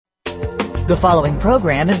The following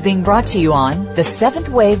program is being brought to you on the Seventh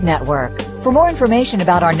Wave Network. For more information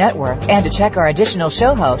about our network and to check our additional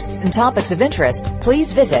show hosts and topics of interest,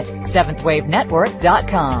 please visit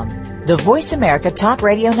seventhwavenetwork.com. The Voice America Talk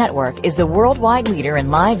Radio Network is the worldwide leader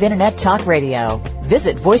in live Internet talk radio.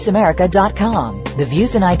 Visit voiceamerica.com. The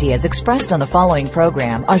views and ideas expressed on the following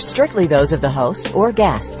program are strictly those of the host or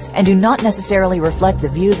guests and do not necessarily reflect the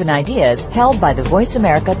views and ideas held by the Voice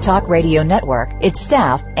America Talk Radio Network, its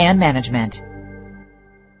staff, and management.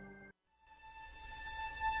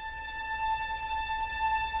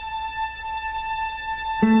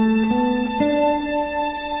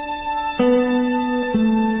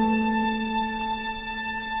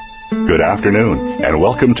 Good afternoon, and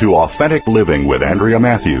welcome to Authentic Living with Andrea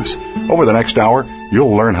Matthews. Over the next hour,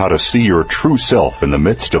 you'll learn how to see your true self in the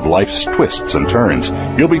midst of life's twists and turns.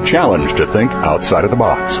 You'll be challenged to think outside of the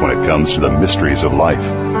box when it comes to the mysteries of life.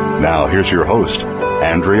 Now, here's your host,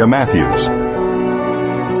 Andrea Matthews.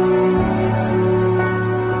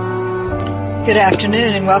 Good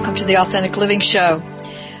afternoon, and welcome to the Authentic Living Show.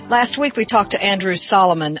 Last week, we talked to Andrew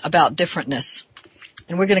Solomon about differentness.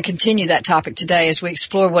 And we're going to continue that topic today as we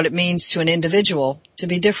explore what it means to an individual to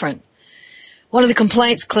be different. One of the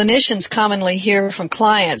complaints clinicians commonly hear from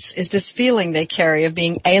clients is this feeling they carry of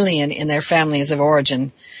being alien in their families of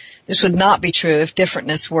origin. This would not be true if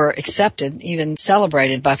differentness were accepted, even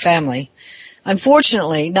celebrated by family.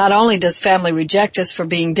 Unfortunately, not only does family reject us for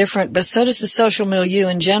being different, but so does the social milieu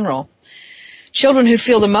in general. Children who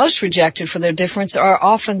feel the most rejected for their difference are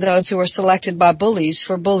often those who are selected by bullies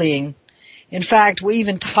for bullying. In fact, we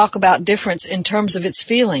even talk about difference in terms of its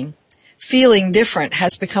feeling. Feeling different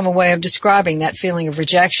has become a way of describing that feeling of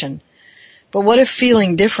rejection. But what if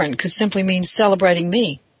feeling different could simply mean celebrating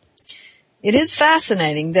me? It is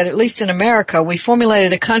fascinating that, at least in America, we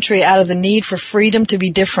formulated a country out of the need for freedom to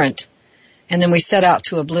be different, and then we set out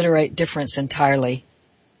to obliterate difference entirely.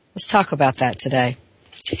 Let's talk about that today.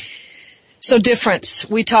 So difference.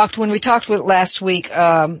 When we talked with last week,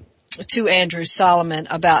 to Andrew Solomon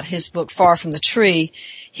about his book, Far from the Tree,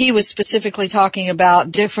 he was specifically talking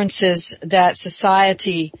about differences that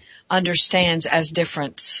society understands as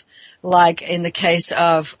difference, like in the case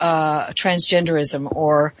of transgenderism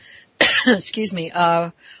or,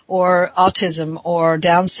 or autism or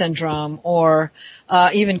Down syndrome or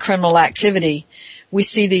even criminal activity. We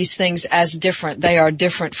see these things as different. They are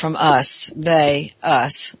different from us. They,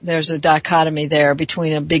 us. There's a dichotomy there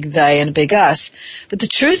between a big they and a big us. But the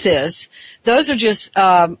truth is, those are just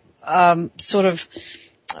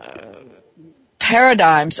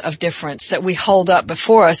paradigms of difference that we hold up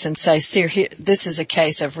before us and say, see, here, this is a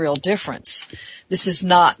case of real difference. This is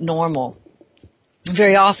not normal.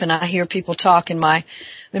 Very often I hear people talk in my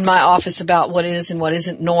office about what is and what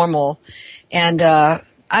isn't normal. And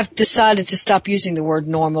I've decided to stop using the word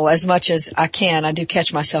normal as much as I can. I do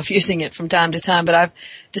catch myself using it from time to time, but I've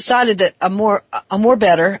decided that a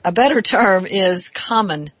better term is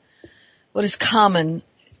common. What is common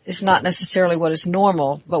is not necessarily what is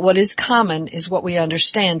normal, but what is common is what we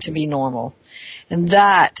understand to be normal. And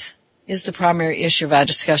that is the primary issue of our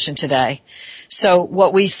discussion today. So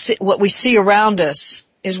what we see around us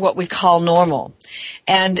is what we call normal.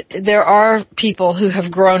 And there are people who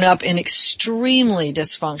have grown up in extremely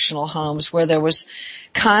dysfunctional homes where there was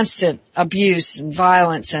constant abuse and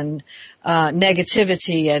violence and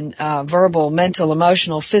negativity and verbal, mental,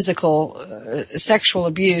 emotional, physical, sexual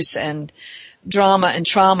abuse and drama and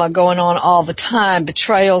trauma going on all the time,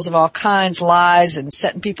 betrayals of all kinds, lies and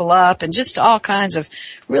setting people up, and just all kinds of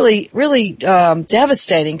really, really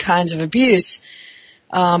devastating kinds of abuse.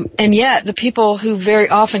 And yet the people who very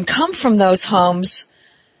often come from those homes,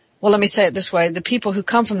 well, let me say it this way, the people who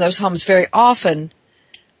come from those homes very often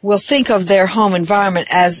will think of their home environment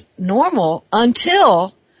as normal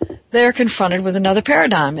until they're confronted with another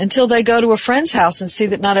paradigm, until they go to a friend's house and see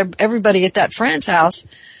that not everybody at that friend's house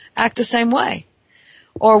act the same way.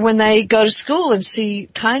 Or when they go to school and see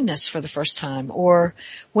kindness for the first time, or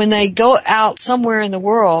when they go out somewhere in the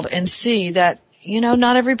world and see that,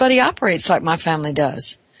 not everybody operates like my family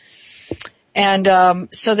does. And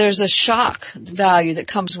so there's a shock value that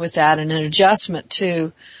comes with that and an adjustment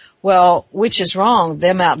to, well, which is wrong,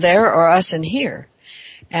 them out there or us in here?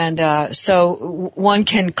 And so one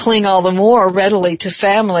can cling all the more readily to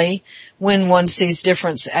family when one sees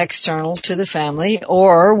difference external to the family,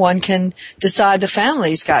 or one can decide the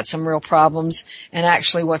family's got some real problems and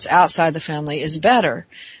actually what's outside the family is better.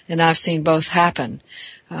 And I've seen both happen.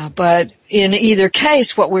 But in either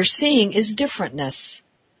case, what we're seeing is differentness.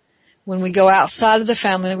 When we go outside of the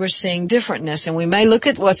family, we're seeing differentness. And we may look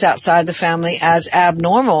at what's outside the family as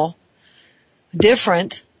abnormal,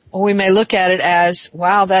 different, Or we may look at it as,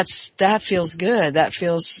 wow, that feels good. That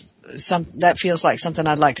feels like something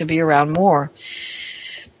I'd like to be around more.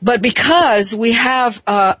 But because we have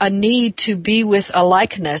a need to be with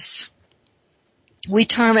alikeness, we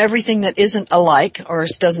term everything that isn't alike or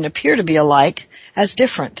doesn't appear to be alike as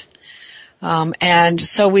different. And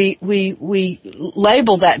so we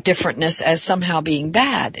label that differentness as somehow being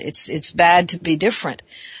bad. It's bad to be different.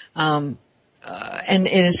 And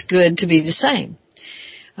it's good to be the same.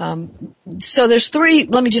 So there's three,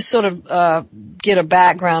 let me just sort of get a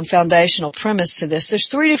background foundational premise to this. There's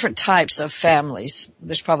three different types of families.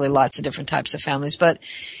 There's probably lots of different types of families, but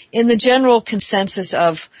in the general consensus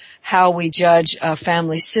of how we judge a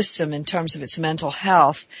family system in terms of its mental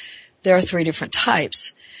health, there are three different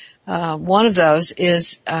types. One of those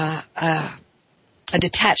is a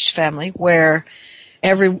detached family where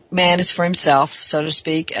every man is for himself, so to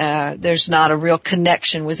speak. There's not a real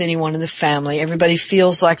connection with anyone in the family. Everybody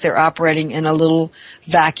feels like they're operating in a little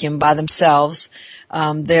vacuum by themselves.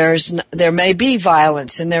 There may be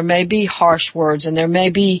violence, and there may be harsh words, and there may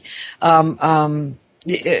be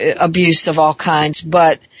abuse of all kinds,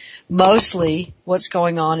 but mostly what's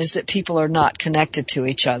going on is that people are not connected to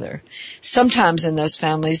each other. Sometimes in those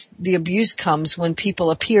families, the abuse comes when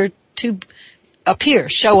people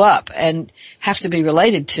show up and have to be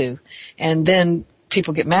related to, and then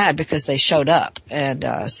people get mad because they showed up. And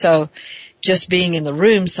so just being in the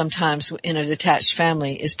room sometimes in a detached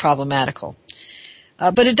family is problematical.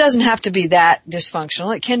 But it doesn't have to be that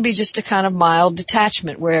dysfunctional. It can be just a kind of mild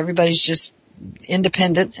detachment where everybody's just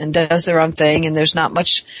independent and does their own thing, and there's not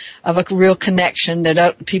much of a real connection.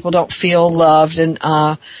 People don't feel loved and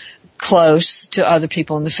close to other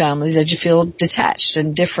people in the family. That you feel detached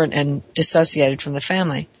and different and dissociated from the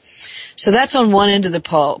family. So that's on one end of the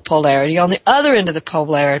polarity. On the other end of the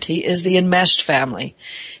polarity is the enmeshed family.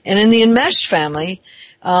 And in the enmeshed family,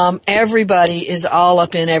 everybody is all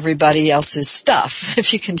up in everybody else's stuff,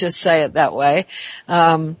 if you can just say it that way.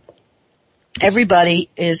 Everybody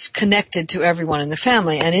is connected to everyone in the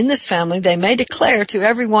family. And in this family, they may declare to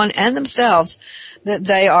everyone and themselves that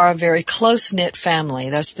they are a very close-knit family.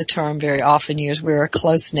 That's the term very often used. We're a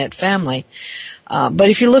close-knit family. But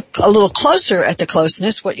if you look a little closer at the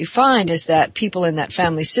closeness, what you find is that people in that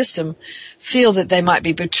family system feel that they might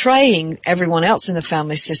be betraying everyone else in the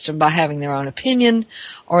family system by having their own opinion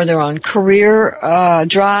or their own career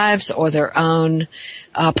drives or their own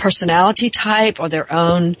personality type or their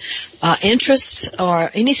own interests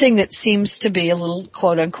or anything that seems to be a little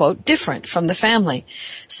quote-unquote different from the family.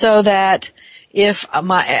 So that if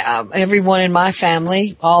everyone in my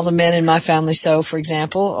family, all the men in my family, so for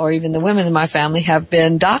example, or even the women in my family have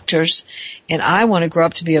been doctors, and I want to grow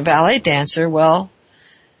up to be a ballet dancer, well,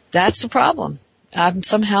 that's the problem. I'm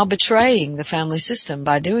somehow betraying the family system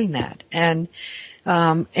by doing that. And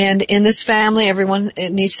in this family, everyone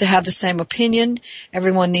needs to have the same opinion.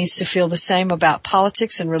 Everyone needs to feel the same about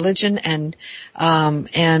politics and religion and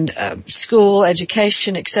school,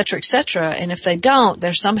 education, et cetera, et cetera. And if they don't,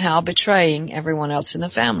 they're somehow betraying everyone else in the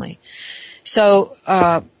family. So,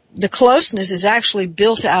 the closeness is actually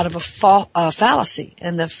built out of a fallacy.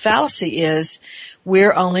 And the fallacy is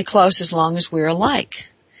we're only close as long as we're alike.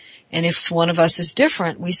 And if one of us is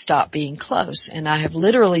different, we stop being close. And I have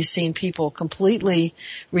literally seen people completely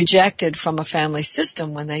rejected from a family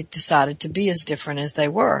system when they decided to be as different as they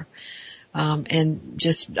were. And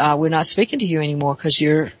just, we're not speaking to you anymore because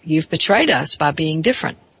you've betrayed us by being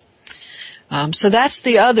different. So that's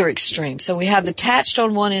the other extreme. So we have detached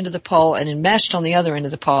on one end of the pole and enmeshed on the other end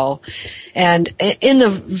of the pole. And in the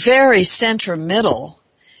very center middle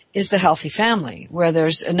is the healthy family, where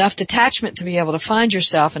there's enough detachment to be able to find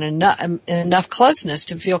yourself and enough closeness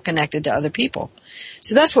to feel connected to other people.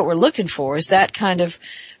 So that's what we're looking for, is that kind of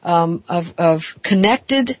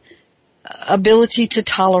connected ability to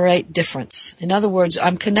tolerate difference. In other words,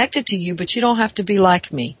 I'm connected to you, but you don't have to be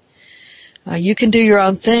like me. You can do your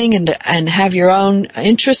own thing and have your own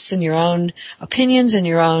interests and your own opinions and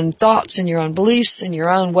your own thoughts and your own beliefs and your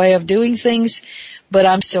own way of doing things, but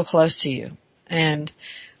I'm still close to you. And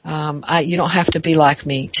you don't have to be like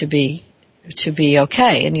me to be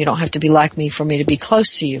okay, and you don't have to be like me for me to be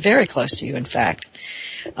close to you, very close to you, in fact.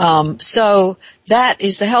 So that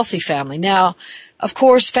is the healthy family. Now, of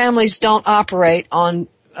course, families don't operate on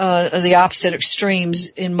the opposite extremes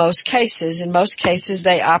in most cases. In most cases,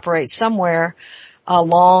 they operate somewhere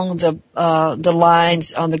along the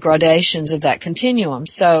lines on the gradations of that continuum.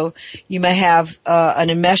 So you may have an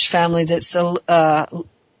enmeshed family that's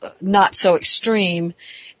not so extreme.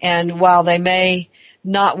 And while they may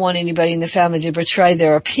not want anybody in the family to betray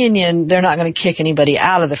their opinion, they're not going to kick anybody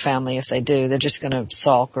out of the family if they do. They're just going to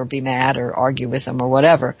sulk or be mad or argue with them or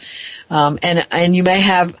whatever. And you may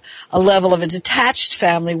have a level of a detached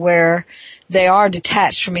family where they are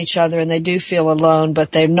detached from each other and they do feel alone,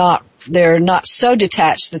 but they're not so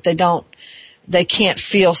detached that they can't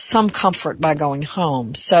feel some comfort by going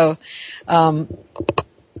home. So those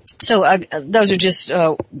are just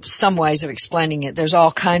some ways of explaining it. There's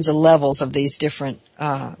all kinds of levels of these different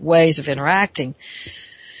ways of interacting.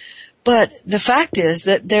 But the fact is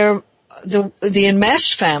that the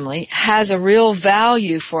enmeshed family has a real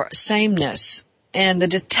value for sameness, and the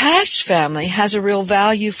detached family has a real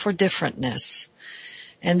value for differentness.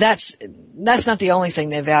 And that's not the only thing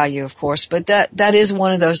they value, of course, but that is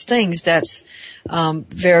one of those things that's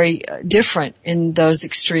very different in those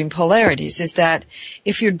extreme polarities, is that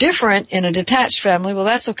if you're different in a detached family, well,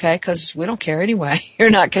 that's okay, because we don't care anyway. You're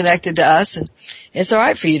not connected to us, and it's all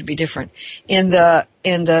right for you to be different. In the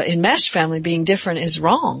enmeshed family, being different is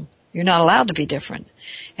wrong. You're not allowed to be different,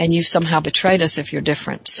 and you've somehow betrayed us if you're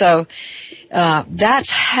different. So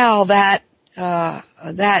that's how that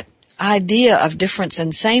idea of difference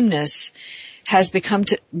and sameness has become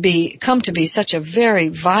to be such a very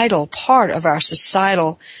vital part of our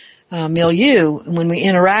societal milieu when we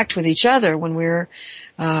interact with each other, when we're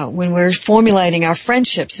formulating our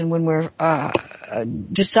friendships, and when we're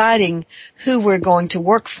deciding who we're going to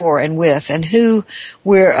work for and with, and who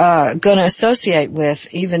we're going to associate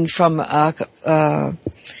with, even from a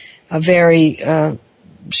very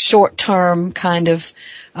short-term kind of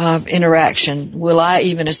interaction. Will I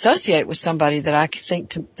even associate with somebody that I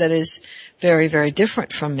think that is very, very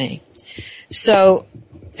different from me? So,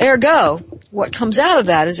 ergo, what comes out of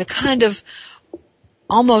that is a kind of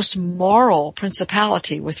almost moral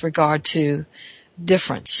principality with regard to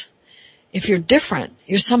difference. If you're different,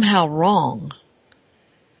 you're somehow wrong.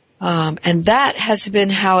 And that has been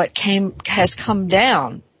how it has come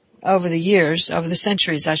down over the years, over the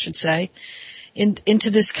centuries, I should say, into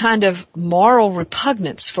this kind of moral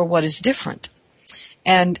repugnance for what is different.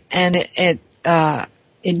 And it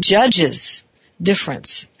judges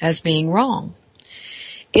difference as being wrong.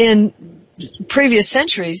 In previous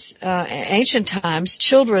centuries, ancient times,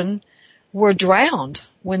 children were drowned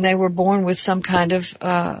when they were born with some kind of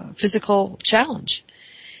physical challenge.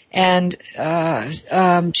 And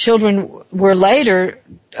children were later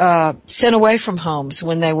sent away from homes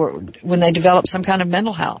when they developed some kind of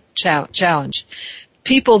mental health challenge.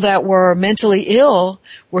 People that were mentally ill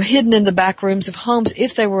were hidden in the back rooms of homes,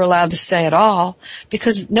 if they were allowed to stay at all,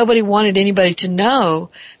 because nobody wanted anybody to know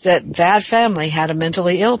that that family had a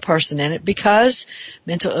mentally ill person in it, because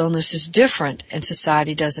mental illness is different and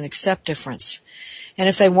society doesn't accept difference. And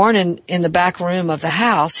if they weren't in the back room of the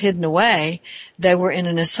house, hidden away, they were in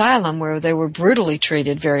an asylum where they were brutally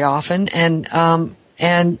treated very often, and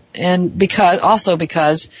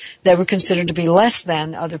because they were considered to be less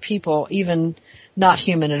than other people, even not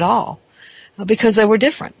human at all, because they were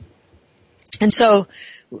different. And so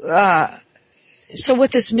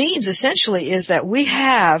what this means essentially is that we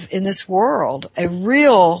have in this world a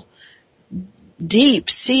real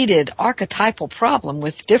deep-seated archetypal problem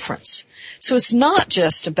with difference. So it's not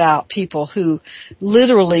just about people who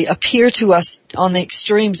literally appear to us on the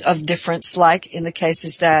extremes of difference, like in the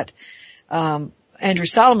cases that Andrew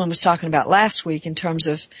Solomon was talking about last week, in terms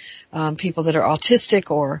of people that are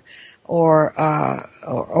autistic or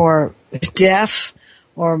deaf,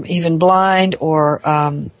 or even blind, or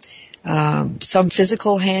some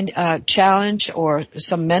physical challenge, or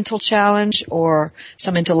some mental challenge, or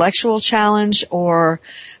some intellectual challenge, or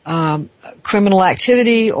criminal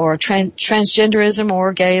activity, or transgenderism,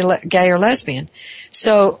 or gay or lesbian,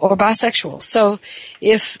 or bisexual. So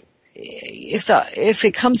if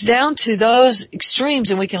it comes down to those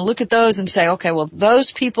extremes, and we can look at those and say, okay, well,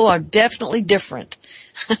 those people are definitely different.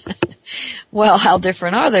 Well, how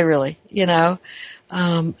different are they really? The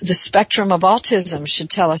spectrum of autism should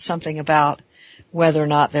tell us something about whether or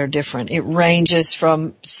not they're different. It ranges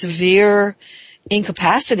from severe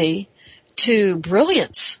incapacity to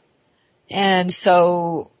brilliance. And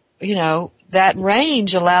so, that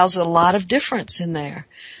range allows a lot of difference in there.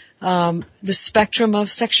 The spectrum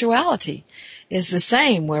of sexuality is the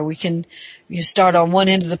same, where you start on one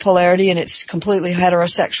end of the polarity and it's completely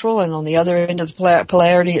heterosexual, and on the other end of the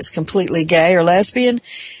polarity it's completely gay or lesbian,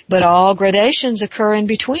 but all gradations occur in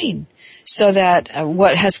between. So that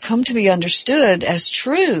what has come to be understood as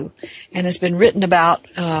true and has been written about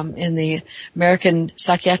in the American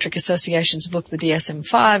Psychiatric Association's book, the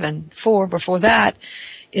DSM-5 and 4 before that,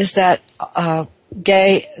 is that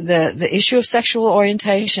the issue of sexual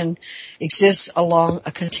orientation exists along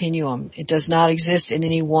a continuum. It does not exist in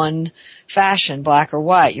any one fashion, black or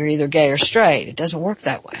white. You're either gay or straight. It doesn't work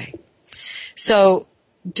that way. So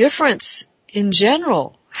difference in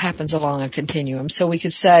general happens along a continuum. So we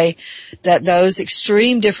could say that those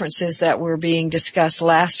extreme differences that were being discussed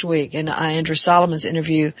last week in Andrew Solomon's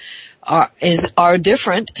interview are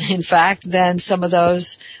different, in fact, than some of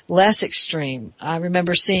those less extreme. I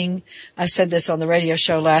remember I said this on the radio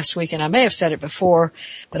show last week, and I may have said it before,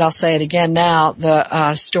 but I'll say it again now,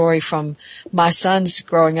 the story from my son's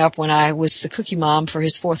growing up when I was the cookie mom for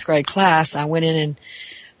his 4th grade class. I went in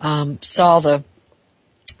and saw the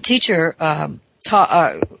teacher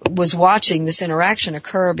was watching this interaction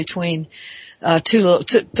occur between three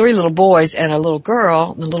little boys and a little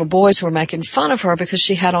girl. The little boys were making fun of her because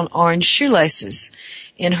she had on orange shoelaces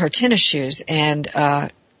in her tennis shoes, and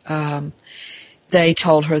they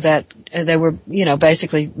told her that they were,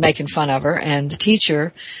 basically making fun of her, and the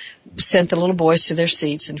teacher sent the little boys to their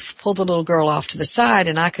seats and pulled the little girl off to the side,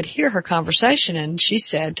 and I could hear her conversation, and she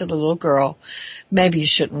said to the little girl, "Maybe you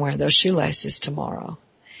shouldn't wear those shoelaces tomorrow."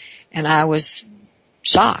 And I was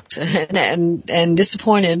shocked and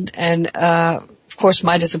disappointed, and of course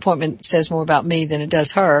my disappointment says more about me than it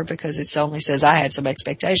does her, because it only says I had some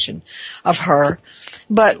expectation of her.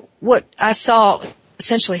 But what I saw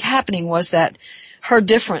essentially happening was that her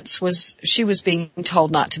difference was she was being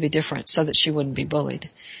told not to be different so that she wouldn't be bullied.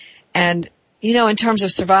 And in terms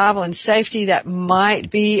of survival and safety, that might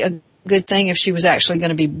be a good thing if she was actually going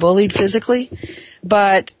to be bullied physically,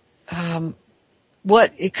 but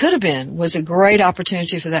what it could have been was a great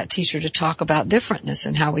opportunity for that teacher to talk about differentness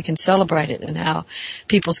and how we can celebrate it, and how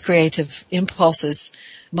people's creative impulses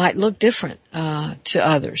might look different to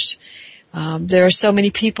others. There are so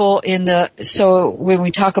many people so when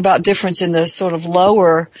we talk about difference in the sort of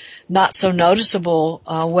lower, not so noticeable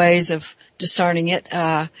ways of discerning it,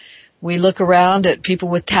 we look around at people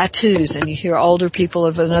with tattoos, and you hear older people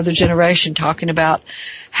of another generation talking about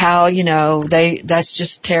how, that's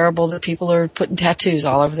just terrible that people are putting tattoos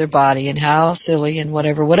all over their body, and how silly and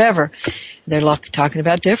whatever. They're talking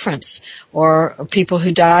about difference. Or people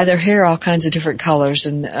who dye their hair all kinds of different colors,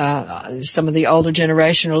 and some of the older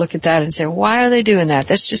generation will look at that and say, "Why are they doing that?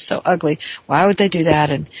 That's just so ugly. Why would they do that?"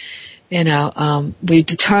 And we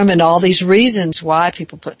determined all these reasons why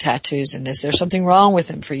people put tattoos, and is there something wrong with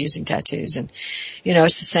them for using tattoos? And,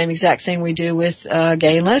 it's the same exact thing we do with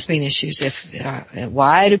gay and lesbian issues.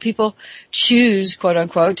 Why do people choose, quote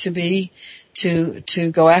unquote,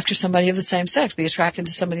 to go after somebody of the same sex, be attracted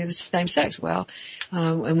to somebody of the same sex? Well,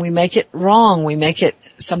 and we make it wrong. We make it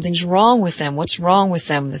something's wrong with them. What's wrong with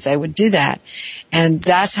them that they would do that? And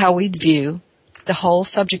that's how we view the whole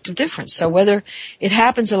subject of difference. So whether it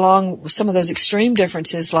happens along some of those extreme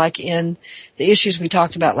differences, like in the issues we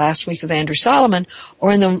talked about last week with Andrew Solomon,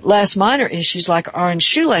 or in the less minor issues like orange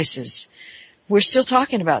shoelaces, we're still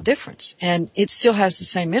talking about difference. And it still has the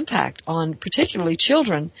same impact on particularly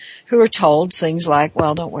children who are told things like,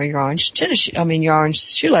 well, don't wear your orange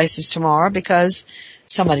shoelaces tomorrow because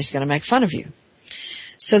somebody's going to make fun of you.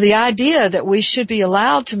 So the idea that we should be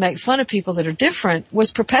allowed to make fun of people that are different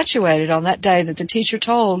was perpetuated on that day that the teacher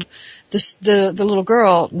told the little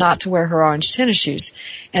girl not to wear her orange tennis shoes.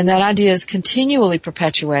 And that idea is continually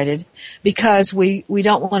perpetuated because we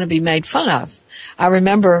don't want to be made fun of. I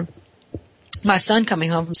remember my son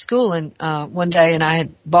coming home from school and one day, and I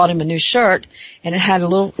had bought him a new shirt, and it had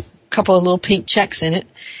a couple of little pink checks in it.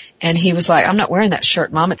 And he was like, "I'm not wearing that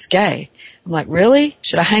shirt, Mom. It's gay." I'm like, "Really?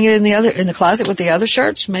 Should I hang it in the closet with the other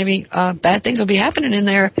shirts? Maybe bad things will be happening in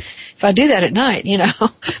there if I do that at night,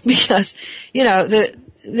 because the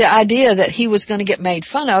idea that he was going to get made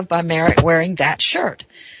fun of by wearing that shirt.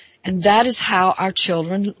 And that is how our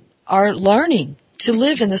children are learning to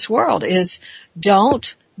live in this world, is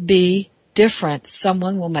don't be different.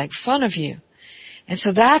 Someone will make fun of you. And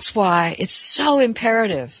so that's why it's so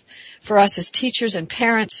imperative for us as teachers and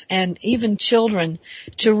parents and even children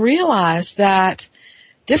to realize that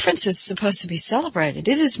difference is supposed to be celebrated.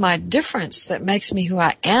 It is my difference that makes me who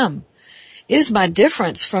I am. It is my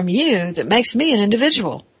difference from you that makes me an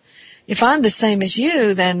individual. If I'm the same as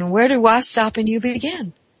you, then where do I stop and you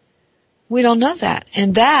begin? We don't know that.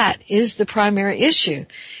 And that is the primary issue.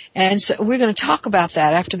 And so we're going to talk about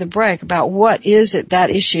that after the break, about what is it, that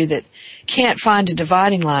issue that can't find a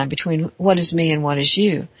dividing line between what is me and what is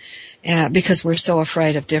you, because we're so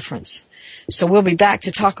afraid of difference. So we'll be back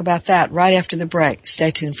to talk about that right after the break.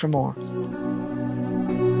 Stay tuned for more.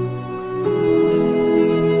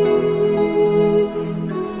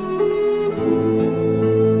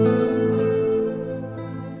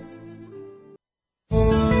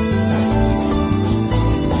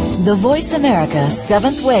 Voice America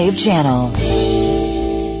 7th Wave Channel.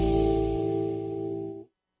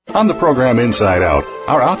 On the program Inside Out,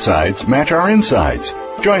 our outsides match our insides.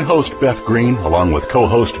 Join host Beth Green along with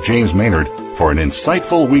co-host James Maynard for an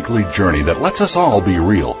insightful weekly journey that lets us all be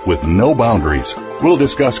real with no boundaries. We'll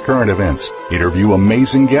discuss current events, interview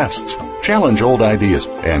amazing guests, challenge old ideas,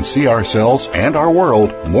 and see ourselves and our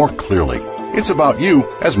world more clearly. It's about you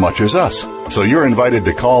as much as us. So you're invited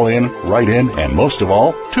to call in, write in, and most of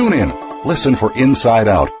all, tune in. Listen for Inside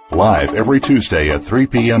Out, live every Tuesday at 3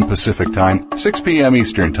 p.m. Pacific Time, 6 p.m.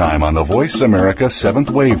 Eastern Time on the Voice America 7th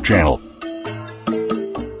Wave Channel.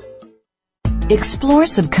 Explore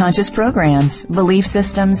subconscious programs, belief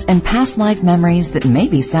systems, and past life memories that may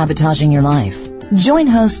be sabotaging your life. Join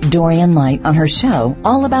host Dorian Light on her show,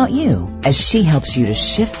 All About You, as she helps you to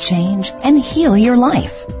shift, change, and heal your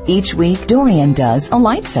life. Each week, Dorian does a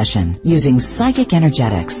light session using psychic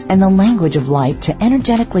energetics and the language of light to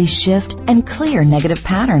energetically shift and clear negative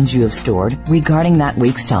patterns you have stored regarding that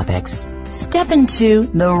week's topics. Step into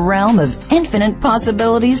the realm of infinite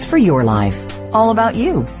possibilities for your life. All About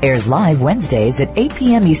You airs live Wednesdays at 8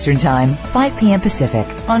 p.m. Eastern Time, 5 p.m. Pacific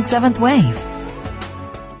on 7th Wave.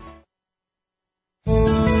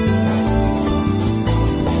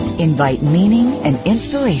 Invite meaning and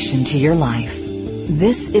inspiration to your life.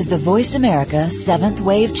 This is the Voice America 7th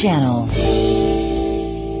Wave Channel.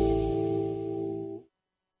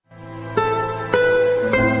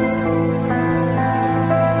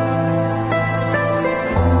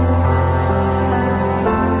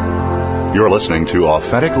 You're listening to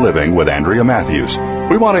Authentic Living with Andrea Matthews.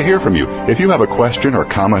 We want to hear from you. If you have a question or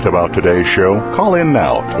comment about today's show, call in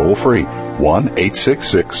now, toll free,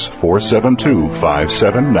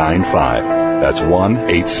 1-866-472-5795. That's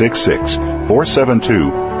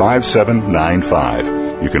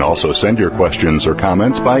 1-866-472-5795. You can also send your questions or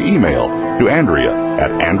comments by email to Andrea at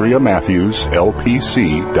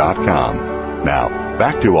AndreaMatthewsLPC.com. Now,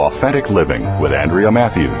 back to Authentic Living with Andrea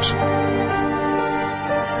Matthews.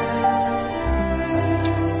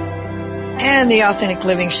 And the Authentic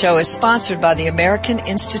Living Show is sponsored by the American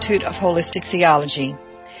Institute of Holistic Theology.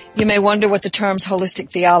 You may wonder what the terms holistic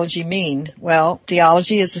theology mean. Well,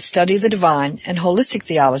 theology is the study of the divine, and holistic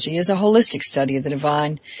theology is a holistic study of the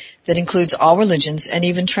divine that includes all religions and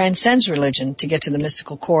even transcends religion to get to the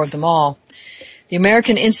mystical core of them all. The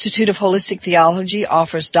American Institute of Holistic Theology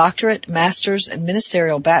offers doctorate, master's, and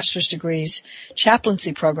ministerial bachelor's degrees,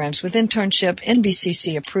 chaplaincy programs with internship,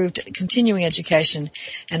 NBCC-approved continuing education,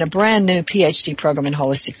 and a brand new PhD program in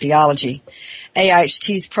holistic theology.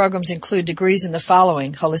 AIHT's programs include degrees in the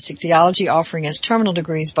following: holistic theology, offering as terminal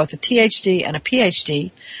degrees both a THD and a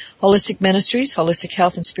PhD, holistic ministries, holistic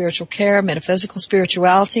health and spiritual care, metaphysical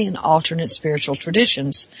spirituality, and alternate spiritual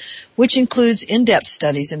traditions, which includes in-depth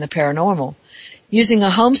studies in the paranormal. Using a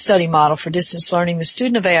home study model for distance learning, the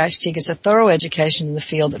student of AIHT gets a thorough education in the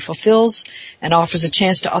field that fulfills and offers a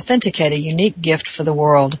chance to authenticate a unique gift for the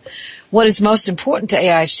world. What is most important to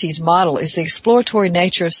AIHT's model is the exploratory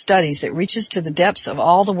nature of studies that reaches to the depths of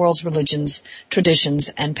all the world's religions, traditions,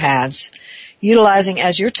 and paths. Utilizing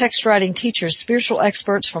as your text writing teachers spiritual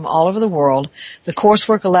experts from all over the world, the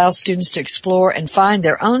coursework allows students to explore and find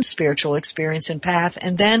their own spiritual experience and path,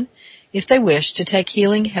 and then, if they wish, to take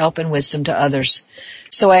healing, help, and wisdom to others.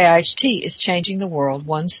 So AIHT is changing the world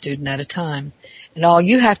one student at a time. And all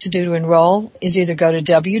you have to do to enroll is either go to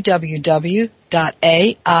www.aiht.edu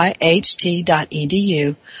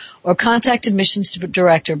or contact Admissions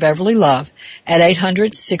Director Beverly Love at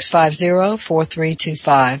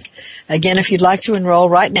 800-650-4325. Again, if you'd like to enroll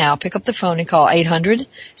right now, pick up the phone and call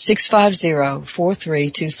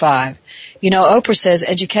 800-650-4325. You know, Oprah says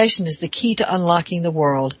education is the key to unlocking the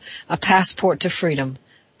world, a passport to freedom.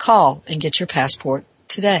 Call and get your passport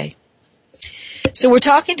today. So we're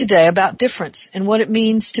talking today about difference and what it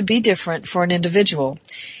means to be different for an individual.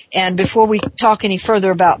 And before we talk any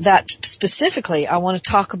further about that specifically, I want to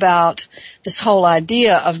talk about this whole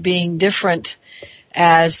idea of being different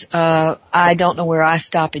as I don't know where I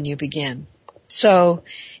stop and you begin. So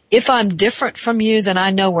if I'm different from you, then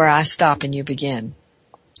I know where I stop and you begin,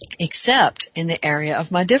 except in the area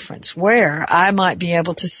of my difference, where I might be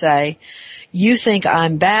able to say, you think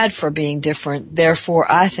I'm bad for being different, therefore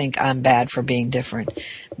I think I'm bad for being different.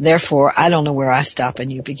 Therefore, I don't know where I stop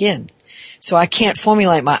and you begin. So I can't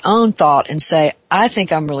formulate my own thought and say, I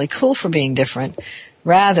think I'm really cool for being different.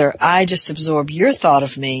 Rather, I just absorb your thought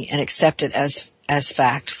of me and accept it as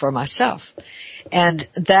fact for myself. And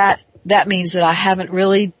that means that I haven't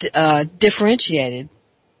really differentiated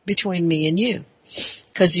between me and you,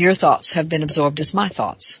 because your thoughts have been absorbed as my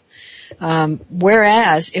thoughts.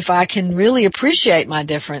 Whereas if I can really appreciate my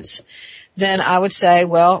difference, then I would say,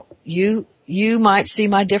 well, you might see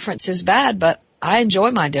my difference as bad, but I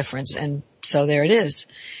enjoy my difference, and so there it is.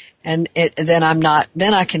 And then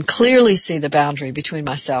I can clearly see the boundary between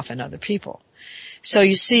myself and other people. So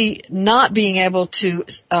you see, not being able to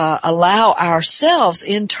allow ourselves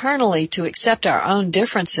internally to accept our own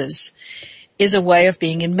differences is a way of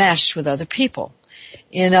being enmeshed with other people.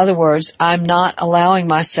 In other words, I'm not allowing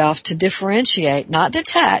myself to differentiate, not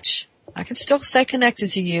detach. I can still stay connected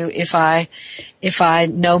to you if I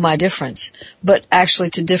know my difference, but actually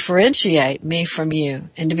to differentiate me from you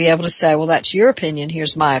and to be able to say, well, that's your opinion,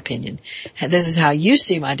 here's my opinion. This is how you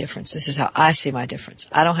see my difference, this is how I see my difference.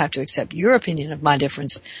 I don't have to accept your opinion of my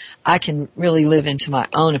difference. I can really live into my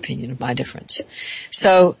own opinion of my difference.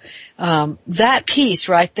 So that piece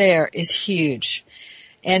right there is huge.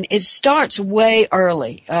 And it starts way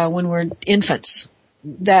early, when we're infants.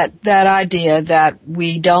 That idea that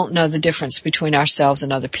we don't know the difference between ourselves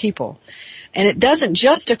and other people. And it doesn't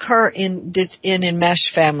just occur in enmeshed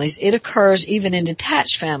families. It occurs even in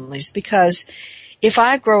detached families, because if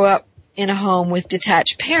I grow up in a home with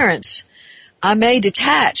detached parents, I may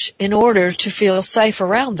detach in order to feel safe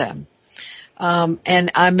around them.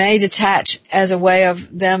 And I may detach as a way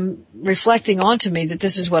of them reflecting onto me that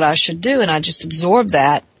this is what I should do, and I just absorb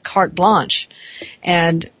that carte blanche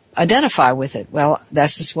and identify with it. Well,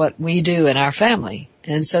 that's just what we do in our family.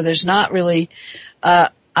 And so there's not really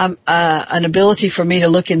an ability for me to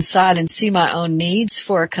look inside and see my own needs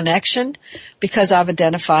for a connection, because I've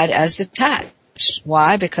identified as detached.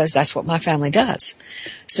 Why? Because that's what my family does.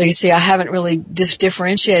 So you see, I haven't really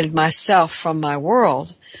differentiated myself from my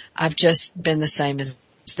world. I've just been the same as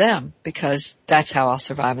them, because that's how I'll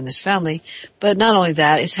survive in this family. But not only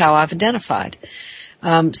that, it's how I've identified.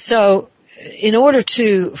 So in order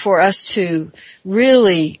for us to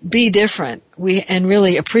really be different, and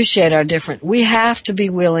really appreciate our different, we have to be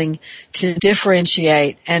willing to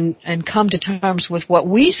differentiate and come to terms with what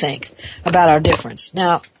we think about our difference.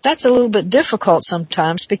 Now, that's a little bit difficult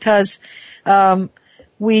sometimes, because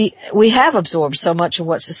we have absorbed so much of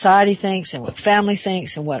what society thinks and what family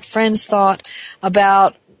thinks and what friends thought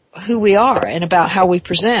about who we are and about how we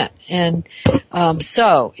present. And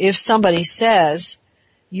so if somebody says,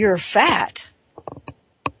 "You're fat,"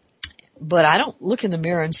 but I don't look in the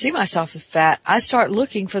mirror and see myself as fat, I start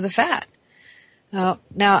looking for the fat. Now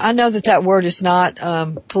I know that word is not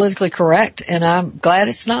politically correct, and I'm glad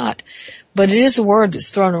it's not, but it is a word that's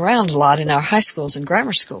thrown around a lot in our high schools and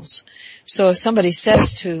grammar schools. So if somebody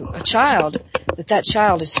says to a child that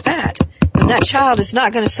child is fat, and that child is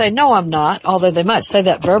not going to say, "No, I'm not," although they might say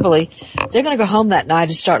that verbally, they're going to go home that night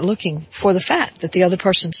and start looking for the fat that the other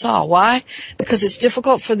person saw. Why? Because it's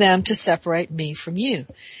difficult for them to separate me from you.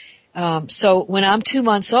 So when I'm 2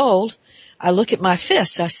 months old, I look at my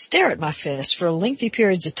fists, I stare at my fists for lengthy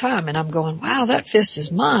periods of time, and I'm going, wow, that fist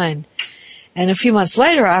is mine. And a few months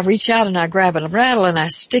later, I reach out and I grab a rattle and I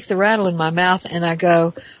stick the rattle in my mouth and I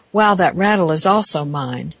go, wow, that rattle is also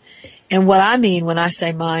mine. And what I mean when I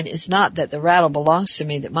say mine is not that the rattle belongs to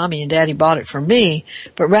me, that Mommy and Daddy bought it for me,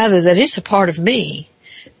 but rather that it's a part of me.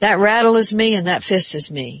 That rattle is me and that fist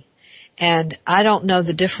is me. And I don't know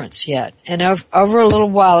the difference yet. And over a little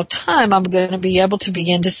while of time, I'm going to be able to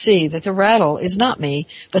begin to see that the rattle is not me,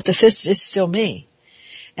 but the fist is still me.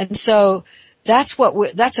 And so that's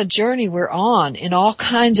a journey we're on in all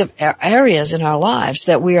kinds of areas in our lives,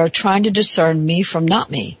 that we are trying to discern me from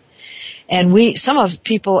not me. And some of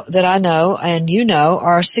people that I know and you know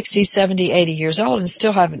are 60, 70, 80 years old and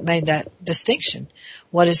still haven't made that distinction.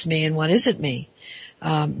 What is me and what isn't me?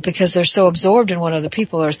 Because they're so absorbed in what other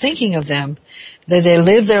people are thinking of them that they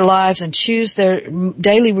live their lives and choose their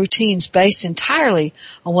daily routines based entirely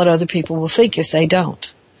on what other people will think if they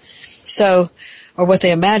don't. So, or what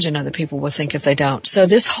they imagine other people will think if they don't. So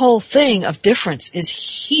this whole thing of difference is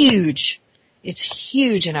huge. It's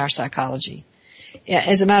huge in our psychology.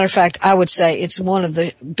 As a matter of fact, I would say it's one of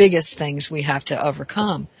the biggest things we have to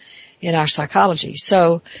overcome in our psychology.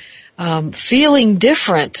 So, feeling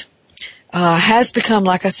different has become,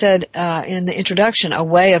 like I said in the introduction, a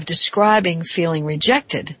way of describing feeling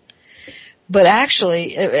rejected. But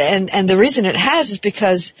actually, and the reason it has is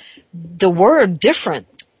because the word different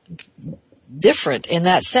in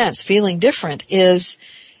that sense, feeling different, is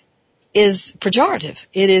pejorative.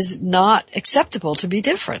 It is not acceptable to be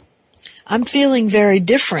different. I'm feeling very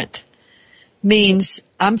different means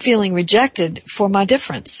I'm feeling rejected for my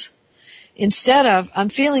difference. Instead of I'm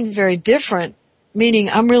feeling very different, meaning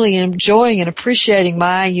I'm really enjoying and appreciating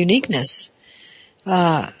my uniqueness.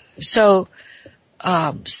 So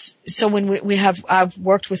so when I've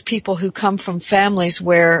worked with people who come from families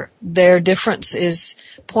where their difference is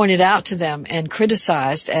pointed out to them and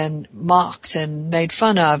criticized and mocked and made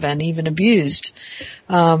fun of and even abused.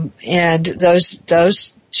 And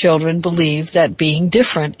those children believe that being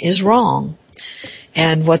different is wrong.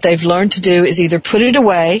 And what they've learned to do is either put it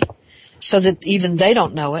away so that even they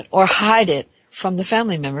don't know it, or hide it from the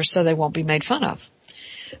family members so they won't be made fun of.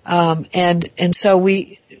 And so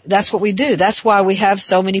that's what we do. That's why we have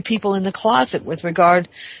so many people in the closet with regard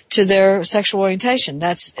to their sexual orientation.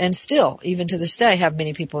 And still, even to this day, have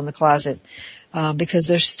many people in the closet, because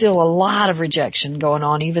there's still a lot of rejection going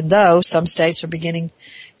on, even though some states are beginning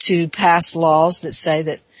to pass laws that say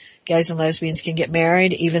that gays and lesbians can get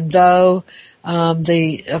married, even though,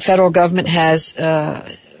 the federal government has,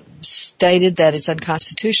 stated that it's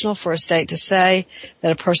unconstitutional for a state to say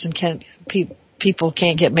that a person people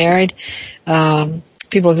can't get married.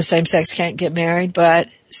 People of the same sex can't get married, but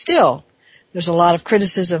still, there's a lot of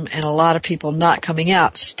criticism and a lot of people not coming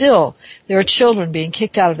out. Still, there are children being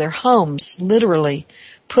kicked out of their homes, literally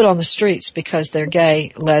put on the streets because they're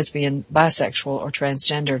gay, lesbian, bisexual, or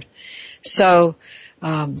transgendered. So,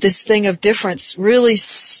 this thing of difference really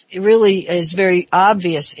is very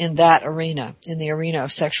obvious in that arena, in the arena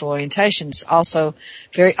of sexual orientation. It's also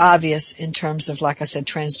very obvious in terms of, like I said,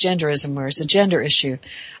 transgenderism, where it's a gender issue.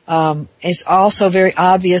 It's also very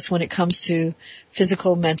obvious when it comes to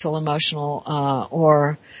physical, mental, emotional,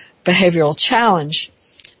 or behavioral challenge.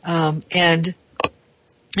 And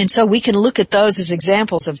so we can look at those as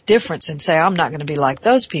examples of difference and say, I'm not going to be like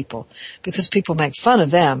those people, because people make fun of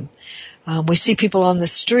them. We see people on the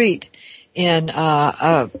street in,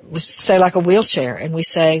 say like a wheelchair, and we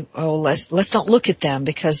say, oh, let's don't look at them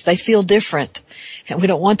because they feel different, and we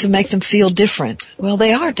don't want to make them feel different. Well,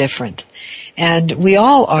 they are different, and we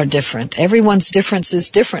all are different. Everyone's difference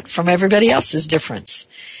is different from everybody else's difference.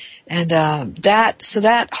 And,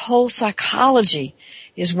 that whole psychology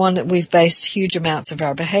is one that we've based huge amounts of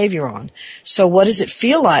our behavior on. So what does it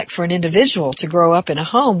feel like for an individual to grow up in a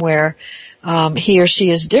home where he or she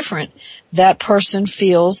is different? That person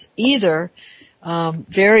feels either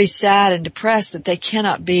very sad and depressed that they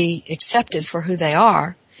cannot be accepted for who they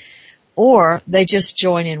are, or they just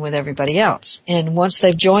join in with everybody else. And once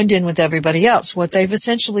they've joined in with everybody else, what they've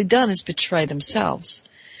essentially done is betray themselves.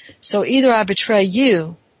 So either I betray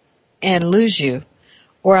you and lose you,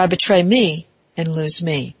 or I betray me and lose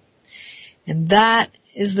me. And that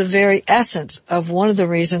is the very essence of one of the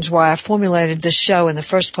reasons why I formulated this show in the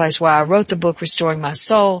first place, why I wrote the book Restoring My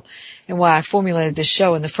Soul, and why I formulated this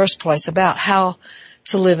show in the first place about how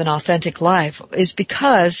to live an authentic life, is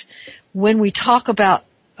because when we talk about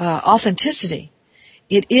authenticity,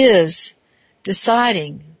 it is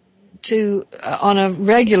deciding to, on a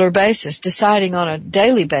regular basis, deciding on a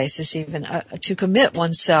daily basis even, to commit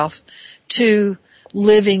oneself to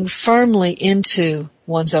living firmly into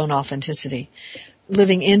one's own authenticity,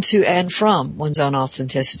 living into and from one's own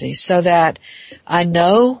authenticity, so that I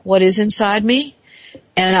know what is inside me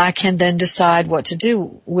and I can then decide what to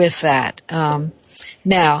do with that.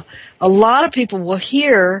 Now, a lot of people will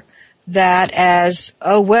hear that as,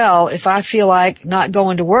 oh, well, if I feel like not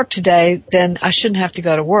going to work today, then I shouldn't have to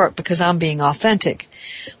go to work because I'm being authentic.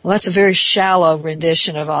 Well, that's a very shallow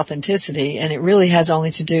rendition of authenticity, and it really has only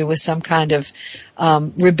to do with some kind of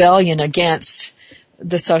rebellion against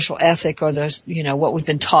the social ethic or the, what we've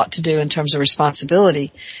been taught to do in terms of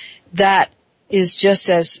responsibility. That is just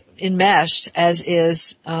as enmeshed as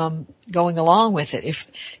is going along with it. If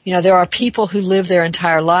there are people who live their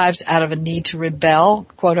entire lives out of a need to rebel,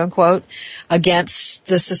 quote unquote, against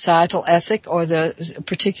the societal ethic or the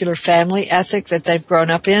particular family ethic that they've grown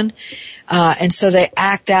up in, and so they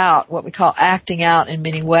act out, what we call acting out in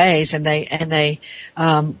many ways, and they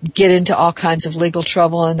get into all kinds of legal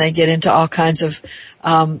trouble, and they get into all kinds of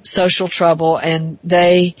social trouble, and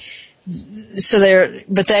they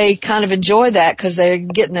kind of enjoy that because they're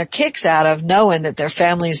getting their kicks out of knowing that their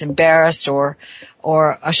family is embarrassed or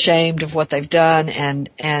ashamed of what they've done, and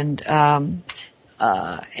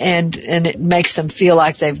it makes them feel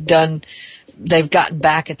like they've gotten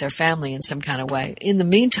back at their family in some kind of way. In the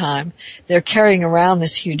meantime, they're carrying around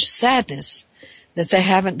this huge sadness that they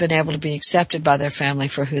haven't been able to be accepted by their family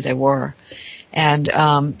for who they were. And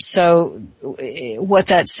so what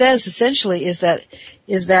that says essentially is that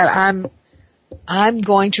I'm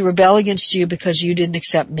going to rebel against you because you didn't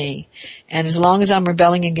accept me. And as long as I'm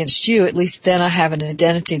rebelling against you, at least then I have an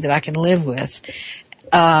identity that I can live with.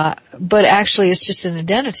 But actually it's just an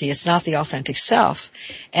identity. It's not the authentic self.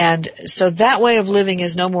 And so that way of living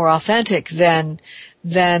is no more authentic than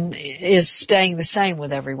is staying the same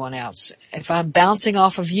with everyone else. If I'm bouncing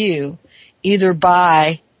off of you either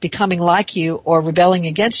by becoming like you or rebelling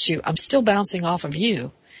against you, I'm still bouncing off of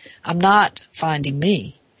you. I'm not finding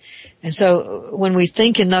me. And so when we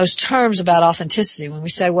think in those terms about authenticity, when we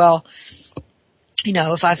say, well,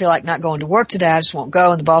 if I feel like not going to work today, I just won't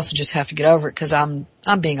go, and the boss will just have to get over it because I'm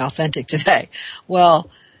being authentic today. Well,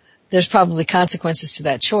 there's probably consequences to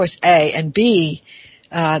that choice, A, and B,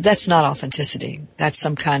 that's not authenticity. That's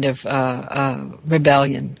some kind of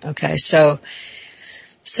rebellion. Okay, so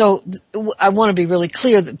I want to be really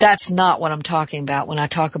clear that that's not what I'm talking about when I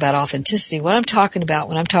talk about authenticity. What I'm talking about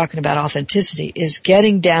when I'm talking about authenticity is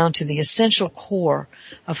getting down to the essential core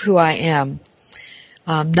of who I am.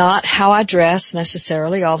 Not how I dress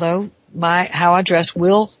necessarily, although how I dress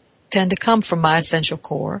will tend to come from my essential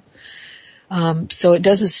core. So it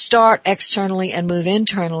doesn't start externally and move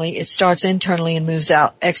internally. It starts internally and moves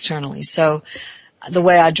out externally. So the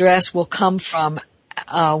way I dress will come from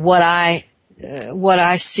what I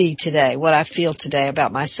see today, what I feel today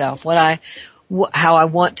about myself, how I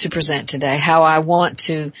want to present today, how I want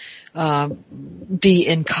to be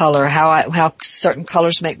in color, how certain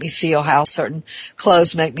colors make me feel, how certain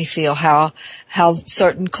clothes make me feel, how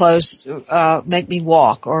certain clothes make me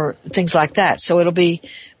walk, or things like that. So it'll be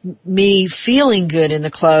me feeling good in the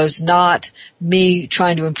clothes, not me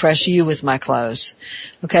trying to impress you with my clothes.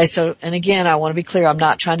 Okay, so, and again, I want to be clear, I'm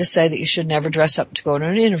not trying to say that you should never dress up to go to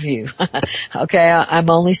an interview. Okay, I'm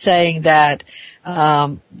only saying that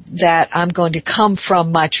I'm going to come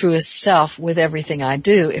from my truest self with everything I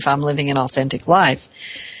do if I'm living an authentic life.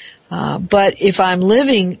 But if I'm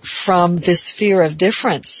living from this fear of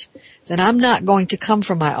difference, then I'm not going to come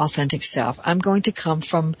from my authentic self. I'm going to come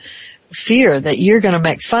from fear that you're going to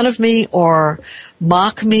make fun of me or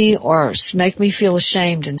mock me or make me feel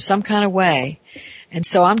ashamed in some kind of way. And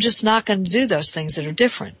so I'm just not going to do those things that are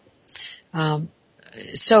different.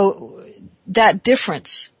 So that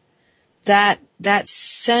difference, that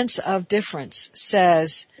sense of difference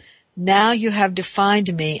says, now you have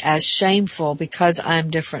defined me as shameful because I'm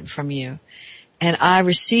different from you. And I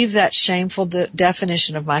receive that shameful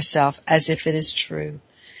definition of myself as if it is true.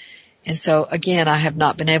 And so, again, I have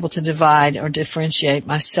not been able to divide or differentiate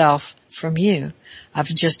myself from you. I've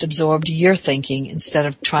just absorbed your thinking instead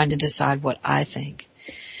of trying to decide what I think.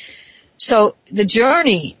 So the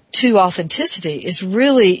journey to authenticity is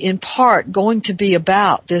really, in part, going to be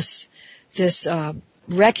about this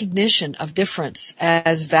recognition of difference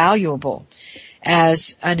as valuable,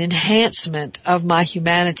 as an enhancement of my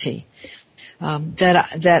humanity,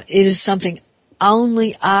 that it is something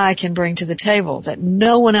only I can bring to the table, that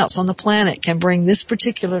no one else on the planet can bring this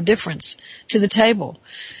particular difference to the table.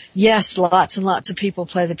 Yes, lots and lots of people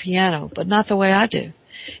play the piano, but not the way I do.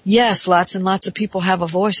 Yes, lots and lots of people have a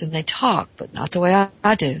voice and they talk, but not the way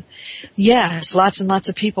I do. Yes, lots and lots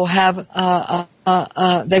of people have,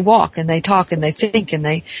 they walk and they talk and they think and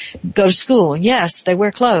they go to school. And yes, they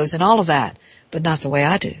wear clothes and all of that, but not the way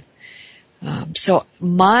I do. So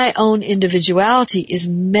my own individuality is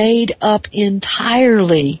made up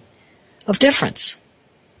entirely of difference,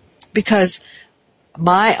 because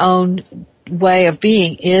my own way of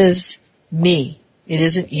being is me. It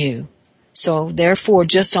isn't you. So therefore,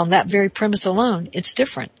 just on that very premise alone, it's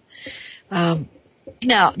different.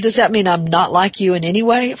 Now, does that mean I'm not like you in any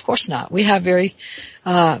way? Of course not. We have very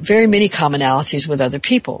many commonalities with other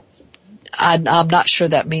people. I'm not sure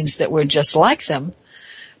that means that we're just like them.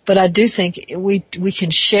 But I do think we can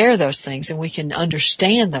share those things and we can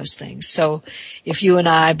understand those things. So if you and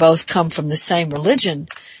I both come from the same religion,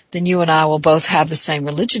 then you and I will both have the same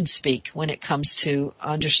religion speak when it comes to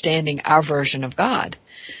understanding our version of God.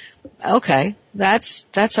 Okay,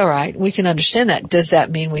 that's all right. We can understand that. Does that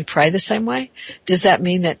mean we pray the same way? Does that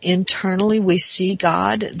mean that internally we see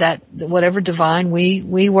God, that whatever divine we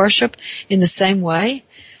worship, in the same way?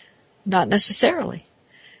 Not necessarily.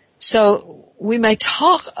 So we may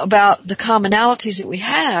talk about the commonalities that we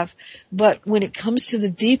have, but when it comes to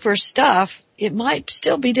the deeper stuff, it might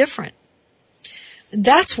still be different.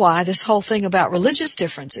 That's why this whole thing about religious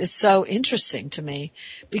difference is so interesting to me,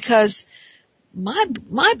 because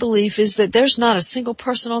my belief is that there's not a single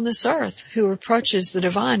person on this earth who approaches the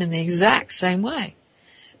divine in the exact same way.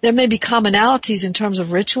 There may be commonalities in terms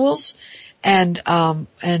of rituals and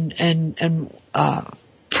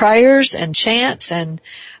prayers and chants and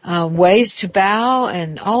ways to bow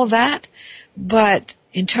and all of that. But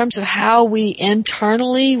in terms of how we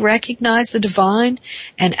internally recognize the divine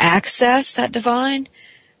and access that divine,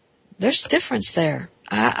 there's difference there.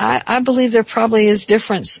 I believe there probably is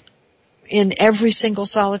difference in every single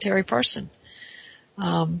solitary person.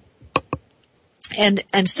 And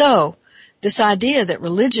so this idea that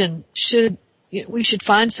religion we should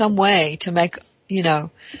find some way to make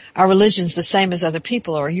our religion's the same as other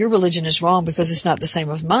people, or your religion is wrong because it's not the same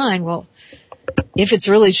as mine. Well, if it's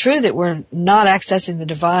really true that we're not accessing the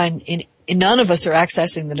divine, none of us are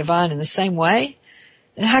accessing the divine in the same way,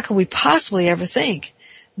 then how can we possibly ever think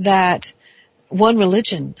that one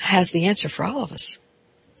religion has the answer for all of us?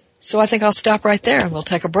 So I think I'll stop right there and we'll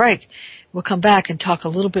take a break. We'll come back and talk a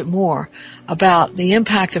little bit more about the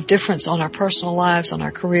impact of difference on our personal lives, on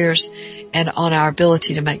our careers, and on our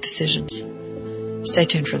ability to make decisions. Stay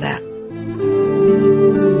tuned for that.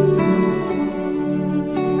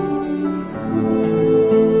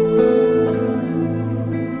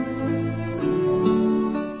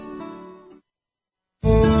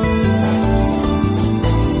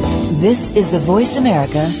 This is the Voice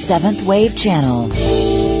America 7th Wave Channel.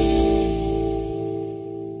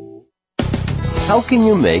 How can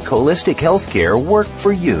you make holistic healthcare work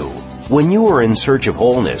for you? When you are in search of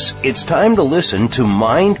wholeness, it's time to listen to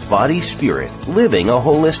Mind, Body, Spirit, Living a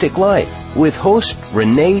Holistic Life with host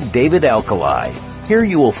Renee David Alkali. Here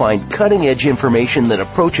you will find cutting-edge information that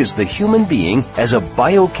approaches the human being as a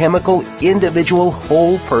biochemical, individual,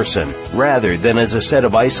 whole person, rather than as a set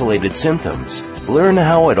of isolated symptoms. Learn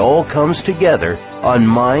how it all comes together on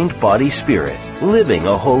Mind, Body, Spirit, Living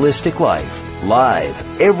a Holistic Life.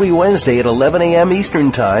 Live every Wednesday at 11 a.m.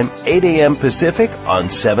 Eastern Time, 8 a.m. Pacific on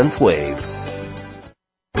 7th Wave.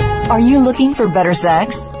 Are you looking for better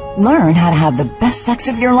sex? Learn how to have the best sex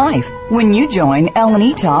of your life when you join Ellen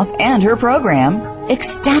Etoff and her program,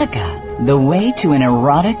 Ecstatica, the way to an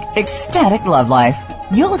erotic, ecstatic love life.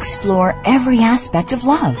 You'll explore every aspect of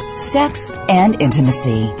love, sex, and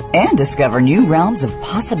intimacy, and discover new realms of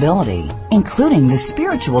possibility, including the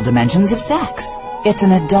spiritual dimensions of sex. It's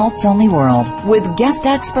an adults-only world with guest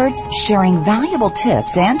experts sharing valuable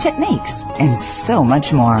tips and techniques, and so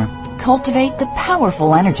much more. Cultivate the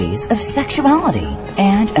powerful energies of sexuality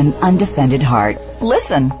and an undefended heart.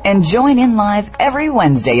 Listen and join in live every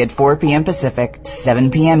Wednesday at 4 p.m. Pacific,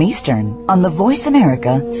 7 p.m. Eastern on the Voice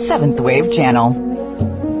America 7th Wave Channel.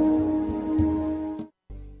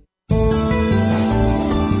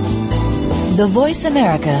 The Voice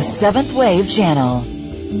America 7th Wave Channel.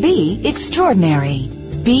 Be extraordinary.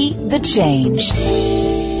 Be the change.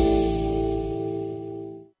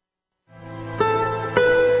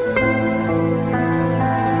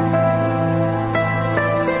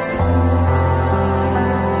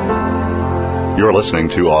 You're listening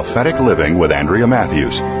to Authentic Living with Andrea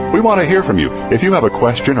Matthews. We want to hear from you. If you have a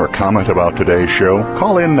question or comment about today's show,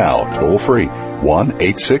 call in now, toll free,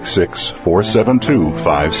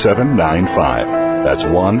 1-866-472-5795. That's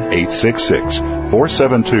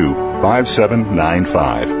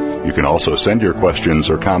 1-866-472-5795. You can also send your questions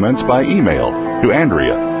or comments by email to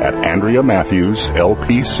Andrea at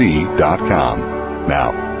AndreaMatthewsLPC.com.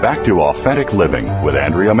 Now, back to Authentic Living with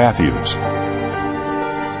Andrea Matthews.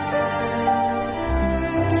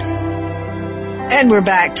 And we're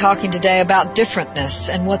back talking today about differentness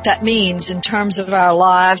and what that means in terms of our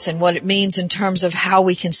lives and what it means in terms of how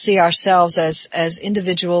we can see ourselves as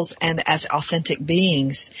individuals and as authentic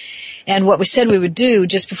beings. And what we said we would do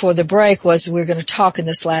just before the break was we were going to talk in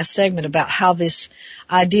this last segment about how this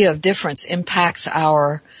idea of difference impacts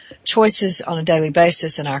our choices on a daily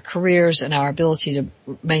basis and our careers and our ability to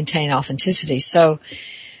maintain authenticity. So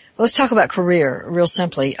let's talk about career real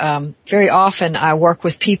simply. Very often I work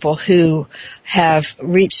with people who have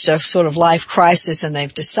reached a sort of life crisis and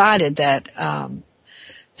they've decided that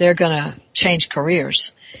they're going to change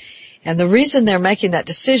careers. And the reason they're making that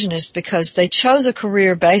decision is because they chose a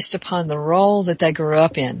career based upon the role that they grew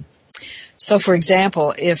up in. So, for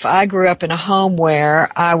example, if I grew up in a home where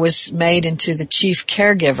I was made into the chief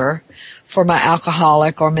caregiver for my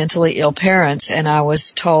alcoholic or mentally ill parents, and I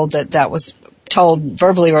was told that was told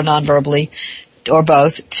verbally or non-verbally or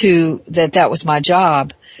both that was my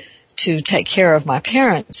job to take care of my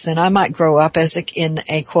parents, then I might grow up in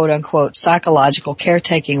a quote-unquote psychological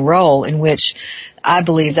caretaking role in which I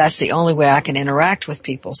believe that's the only way I can interact with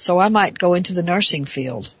people. So I might go into the nursing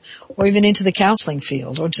field or even into the counseling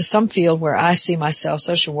field or to some field where I see myself,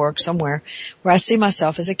 social work, somewhere where I see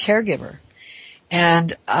myself as a caregiver.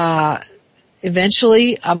 And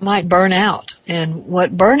eventually I might burn out. And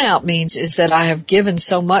what burnout means is that I have given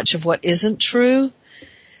so much of what isn't true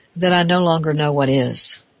that I no longer know what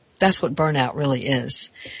is. That's what burnout really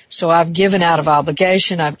is. So I've given out of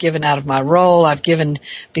obligation. I've given out of my role. I've given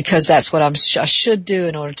because that's what I should do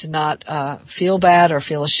in order to not feel bad or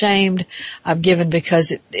feel ashamed. I've given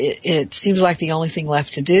because it seems like the only thing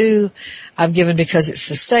left to do. I've given because it's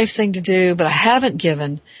the safe thing to do, but I haven't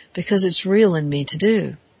given because it's real in me to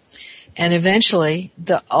do. And eventually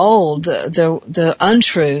the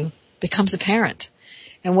untrue becomes apparent.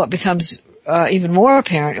 And what becomes even more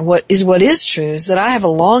apparent, and what is true is that I have a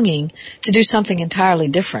longing to do something entirely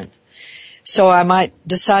different. So I might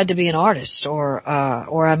decide to be an artist, or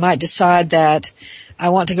I might decide that I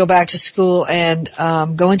want to go back to school and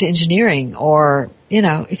go into engineering, or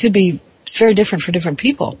it could be, it's very different for different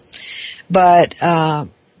people. But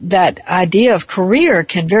that idea of career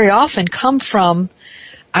can very often come from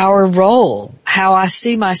our role. How I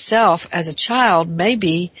see myself as a child may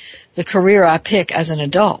be the career I pick as an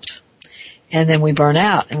adult. And then we burn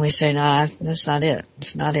out and we say, nah, that's not it.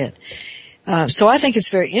 It's not it. So I think it's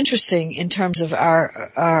very interesting in terms of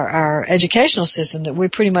our educational system that we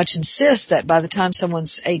pretty much insist that by the time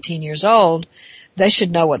someone's 18 years old, they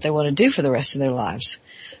should know what they want to do for the rest of their lives.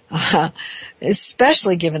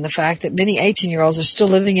 Especially given the fact that many 18-year-olds are still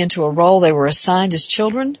living into a role they were assigned as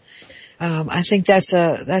children. I think that's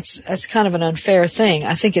kind of an unfair thing.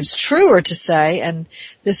 I think it's truer to say, and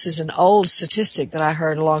this is an old statistic that I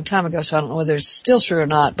heard a long time ago, so I don't know whether it's still true or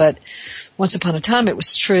not, but once upon a time it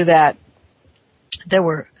was true that there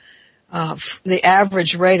were the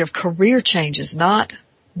average rate of career changes, not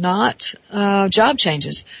job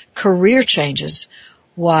changes, career changes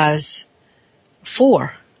was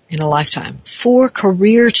 4 in a lifetime. 4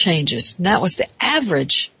 career changes. And that was the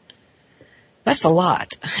average. That's a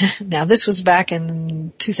lot. Now, this was back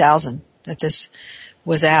in 2000 that this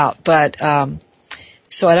was out, but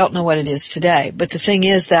so I don't know what it is today. But the thing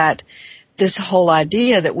is that this whole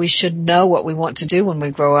idea that we should know what we want to do when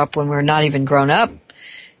we grow up, when we're not even grown up,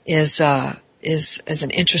 is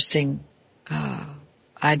an interesting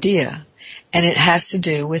idea. And it has to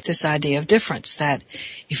do with this idea of difference, that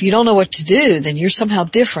if you don't know what to do, then you're somehow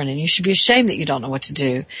different, and you should be ashamed that you don't know what to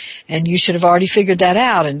do. And you should have already figured that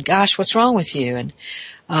out, and gosh, what's wrong with you?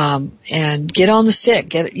 And get on the stick,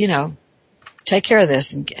 take care of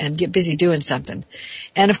this and get busy doing something.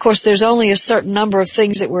 And of course, there's only a certain number of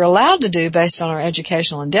things that we're allowed to do based on our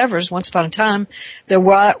educational endeavors. Once upon a time, there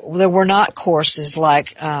were not courses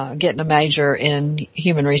like getting a major in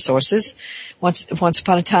human resources. Once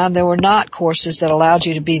upon a time, there were not courses that allowed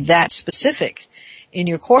you to be that specific in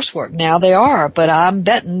your coursework. Now they are, but I'm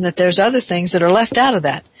betting that there's other things that are left out of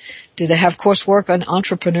that. Do they have coursework on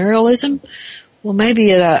entrepreneurialism? Well,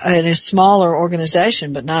 maybe in a smaller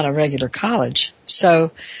organization, but not a regular college.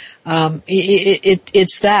 So,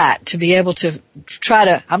 it's that, to be able to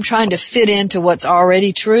I'm trying to fit into what's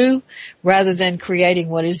already true rather than creating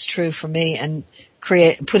what is true for me and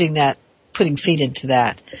putting feet into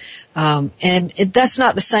that. That's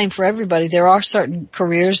not the same for everybody. There are certain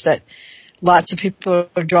careers that lots of people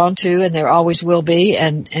are drawn to, and there always will be,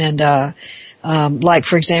 like,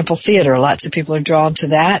 for example, theater. Lots of people are drawn to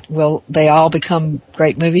that. Will they all become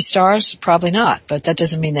great movie stars? Probably not, but that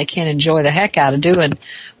doesn't mean they can't enjoy the heck out of doing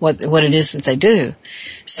what it is that they do.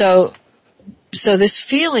 So this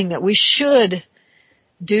feeling that we should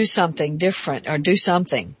do something different or do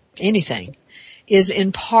something, anything, is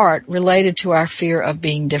in part related to our fear of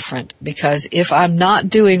being different. Because if I'm not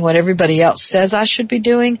doing what everybody else says I should be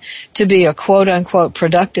doing to be a quote-unquote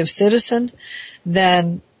productive citizen,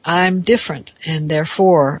 then I'm different, and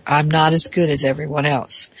therefore I'm not as good as everyone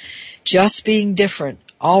else. Just being different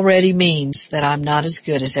already means that I'm not as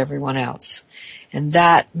good as everyone else. And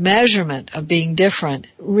that measurement of being different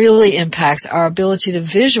really impacts our ability to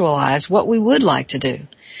visualize what we would like to do.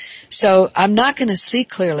 So I'm not going to see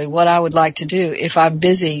clearly what I would like to do if I'm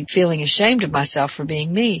busy feeling ashamed of myself for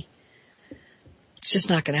being me. It's just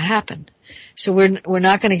not going to happen. So we're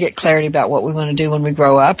not going to get clarity about what we want to do when we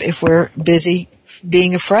grow up if we're busy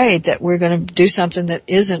being afraid that we're going to do something that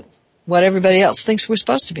isn't what everybody else thinks we're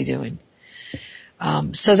supposed to be doing.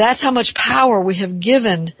 So that's how much power we have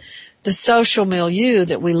given the social milieu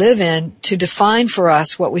that we live in to define for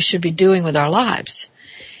us what we should be doing with our lives.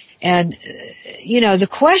 And, the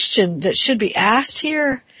question that should be asked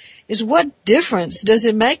here is, what difference does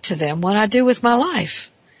it make to them what I do with my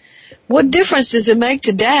life? What difference does it make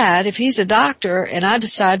to Dad if he's a doctor and I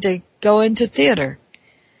decide to go into theater?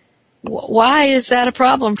 Why is that a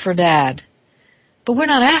problem for Dad? But we're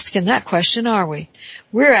not asking that question, are we?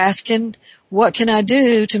 We're asking, what can I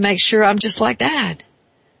do to make sure I'm just like Dad?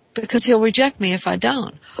 Because he'll reject me if I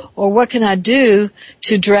don't. Or what can I do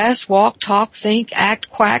to dress, walk, talk, think, act,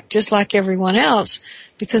 quack just like everyone else,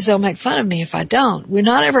 because they'll make fun of me if I don't. We're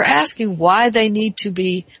not ever asking why they need to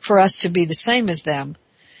be, for us to be the same as them.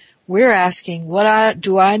 We're asking,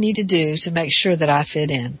 do I need to do to make sure that I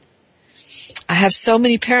fit in? I have so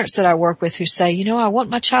many parents that I work with who say, I want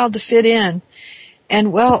my child to fit in.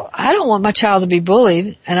 And, well, I don't want my child to be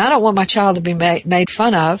bullied, and I don't want my child to be made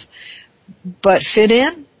fun of, but fit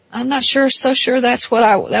in? I'm not so sure that's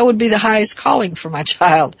that would be the highest calling for my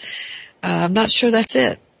child. I'm not sure that's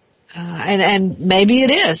it. And maybe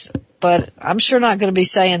it is, but I'm sure not going to be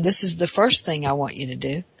saying this is the first thing I want you to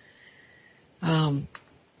do.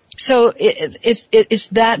 So it's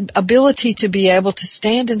that ability to be able to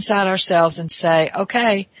stand inside ourselves and say,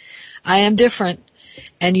 okay, I am different,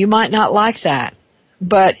 and you might not like that,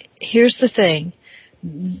 but here's the thing.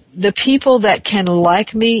 The people that can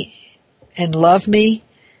like me and love me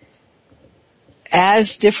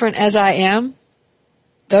as different as I am,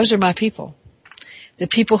 those are my people. The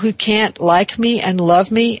people who can't like me and love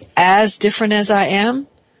me as different as I am,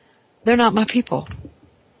 they're not my people.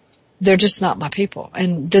 They're just not my people.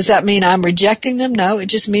 And does that mean I'm rejecting them? No, it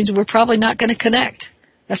just means we're probably not going to connect.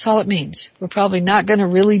 That's all it means. We're probably not going to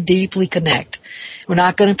really deeply connect. We're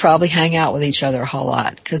not going to probably hang out with each other a whole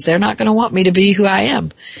lot because they're not going to want me to be who I am.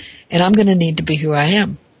 And I'm going to need to be who I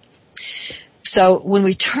am. So when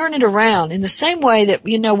we turn it around in the same way that,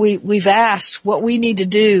 we've asked what we need to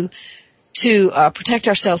do to protect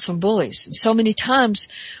ourselves from bullies. And so many times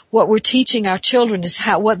what we're teaching our children is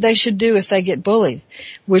what they should do if they get bullied.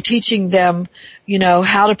 We're teaching them,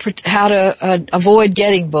 how to avoid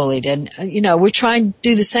getting bullied. And, we're trying to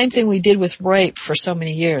do the same thing we did with rape for so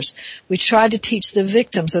many years. We tried to teach the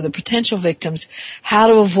victims or the potential victims how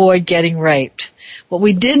to avoid getting raped. What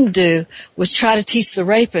we didn't do was try to teach the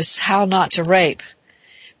rapists how not to rape.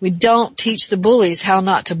 We don't teach the bullies how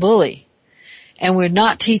not to bully. And we're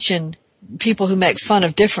not teaching people who make fun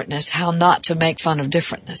of differentness how not to make fun of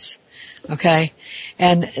differentness. Okay?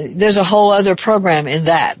 And there's a whole other program in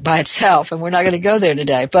that by itself, and we're not going to go there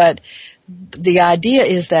today. But the idea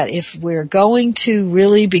is that if we're going to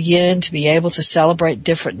really begin to be able to celebrate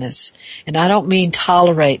differentness, and I don't mean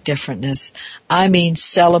tolerate differentness, I mean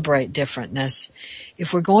celebrate differentness.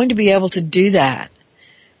 If we're going to be able to do that,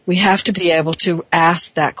 we have to be able to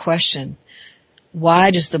ask that question.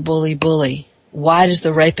 Why does the bully bully? Why does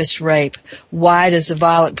the rapist rape? Why does the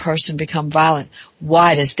violent person become violent?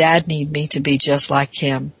 Why does Dad need me to be just like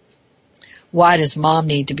him? Why does Mom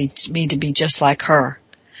need me to be just like her?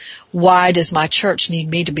 Why does my church need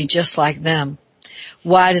me to be just like them?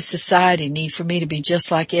 Why does society need for me to be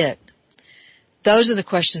just like it? Those are the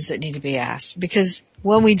questions that need to be asked. Because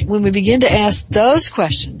when we begin to ask those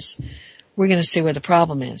questions, we're going to see where the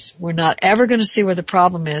problem is. We're not ever going to see where the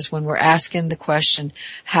problem is when we're asking the question,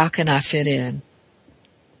 how can I fit in?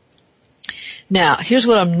 Now, here's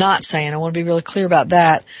what I'm not saying. I want to be really clear about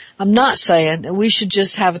that. I'm not saying that we should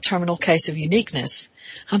just have a terminal case of uniqueness.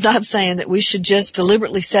 I'm not saying that we should just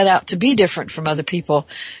deliberately set out to be different from other people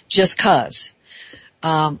just 'cause.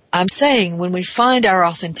 I'm saying when we find our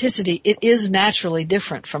authenticity, it is naturally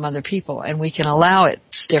different from other people, and we can allow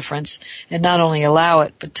its difference, and not only allow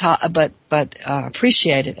it, but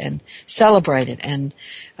appreciate it and celebrate it and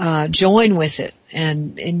join with it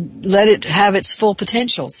and let it have its full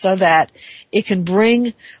potential, so that it can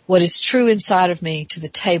bring what is true inside of me to the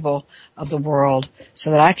table of the world, so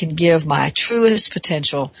that I can give my truest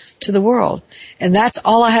potential to the world. And that's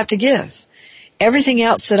all I have to give. Everything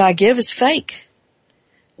else that I give is fake.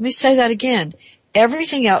 Let me say that again.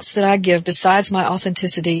 Everything else that I give besides my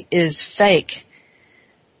authenticity is fake.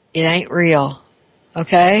 It ain't real.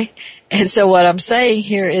 Okay? And so what I'm saying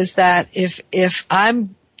here is that if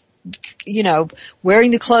I'm,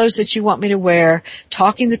 wearing the clothes that you want me to wear,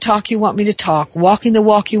 talking the talk you want me to talk, walking the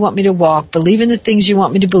walk you want me to walk, believing the things you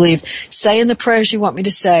want me to believe, saying the prayers you want me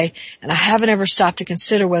to say, and I haven't ever stopped to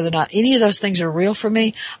consider whether or not any of those things are real for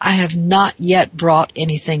me, I have not yet brought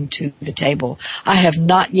anything to the table. I have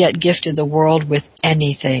not yet gifted the world with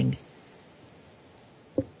anything.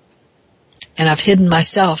 And I've hidden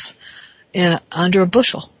myself under a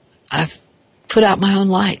bushel. I've put out my own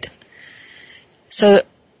light. So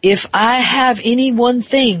if I have any one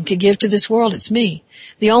thing to give to this world, it's me.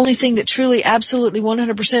 The only thing that truly, absolutely,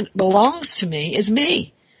 100% belongs to me is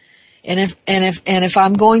me. And if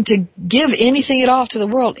I'm going to give anything at all to the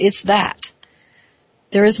world, it's that.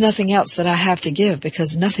 There is nothing else that I have to give,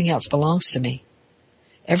 because nothing else belongs to me.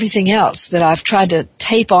 Everything else that I've tried to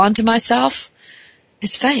tape onto myself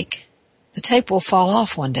is fake. The tape will fall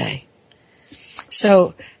off one day.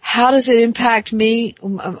 So how does it impact me,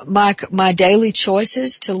 my daily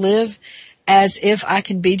choices to live as if I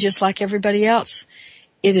can be just like everybody else?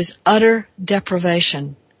 It is utter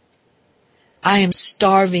deprivation. I am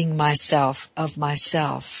starving myself of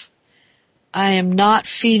myself. I am not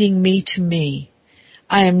feeding me to me.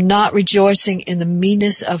 I am not rejoicing in the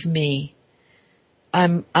meanness of me.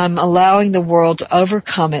 I'm allowing the world to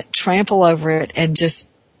overcome it, trample over it, and just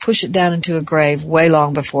push it down into a grave way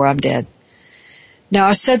long before I'm dead. Now,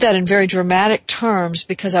 I said that in very dramatic terms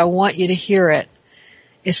because I want you to hear it.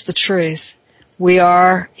 It's the truth. We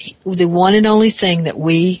are the one and only thing that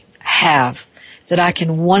we have that I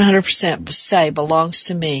can 100% say belongs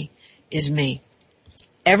to me is me.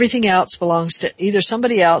 Everything else belongs to either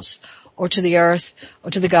somebody else or to the earth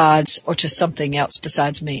or to the gods or to something else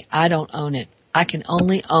besides me. I don't own it. I can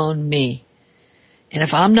only own me. And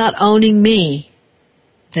if I'm not owning me,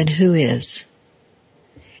 then who is?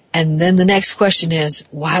 And then the next question is,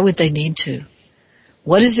 why would they need to?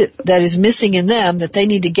 What is it that is missing in them that they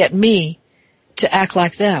need to get me to act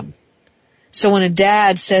like them? So when a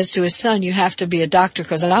dad says to his son, you have to be a doctor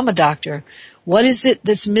because I'm a doctor, what is it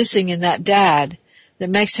that's missing in that dad that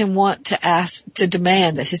makes him want to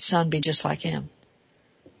demand that his son be just like him?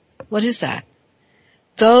 What is that?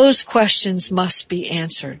 Those questions must be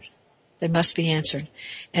answered. They must be answered.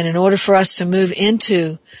 And in order for us to move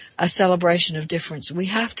into a celebration of difference, we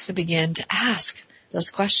have to begin to ask those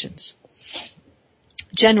questions.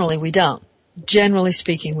 Generally, we don't. Generally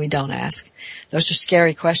speaking, we don't ask. Those are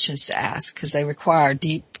scary questions to ask because they require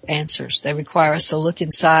deep answers. They require us to look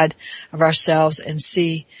inside of ourselves and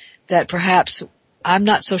see that perhaps I'm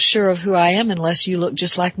not so sure of who I am unless you look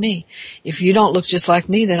just like me. If you don't look just like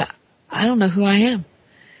me, then I don't know who I am.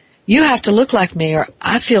 You have to look like me or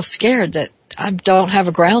I feel scared that I don't have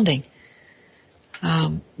a grounding.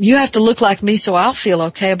 You have to look like me so I'll feel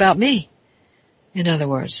okay about me, in other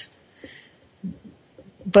words.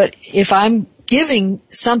 But if I'm giving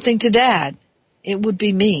something to Dad, it would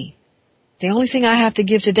be me. The only thing I have to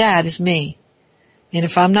give to Dad is me. And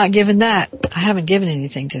if I'm not giving that, I haven't given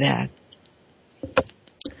anything to Dad.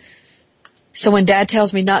 So when Dad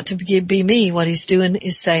tells me not to be me, what he's doing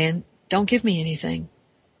is saying, don't give me anything.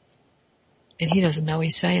 And he doesn't know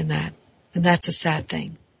he's saying that. And that's a sad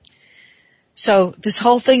thing. So this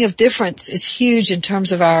whole thing of difference is huge in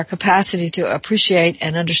terms of our capacity to appreciate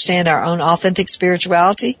and understand our own authentic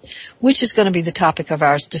spirituality, which is going to be the topic of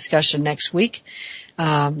our discussion next week.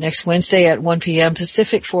 Next Wednesday at 1 p.m.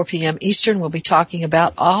 Pacific, 4 p.m. Eastern, we'll be talking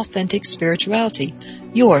about authentic spirituality.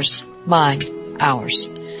 Yours, mine, ours.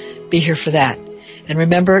 Be here for that. And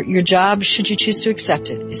remember, your job, should you choose to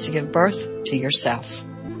accept it, is to give birth to yourself.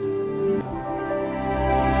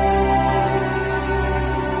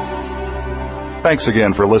 Thanks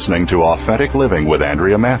again for listening to Authentic Living with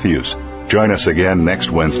Andrea Matthews. Join us again next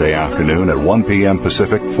Wednesday afternoon at 1 p.m.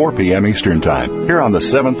 Pacific, 4 p.m. Eastern Time, here on the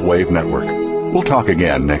Seventh Wave Network. We'll talk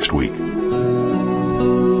again next week.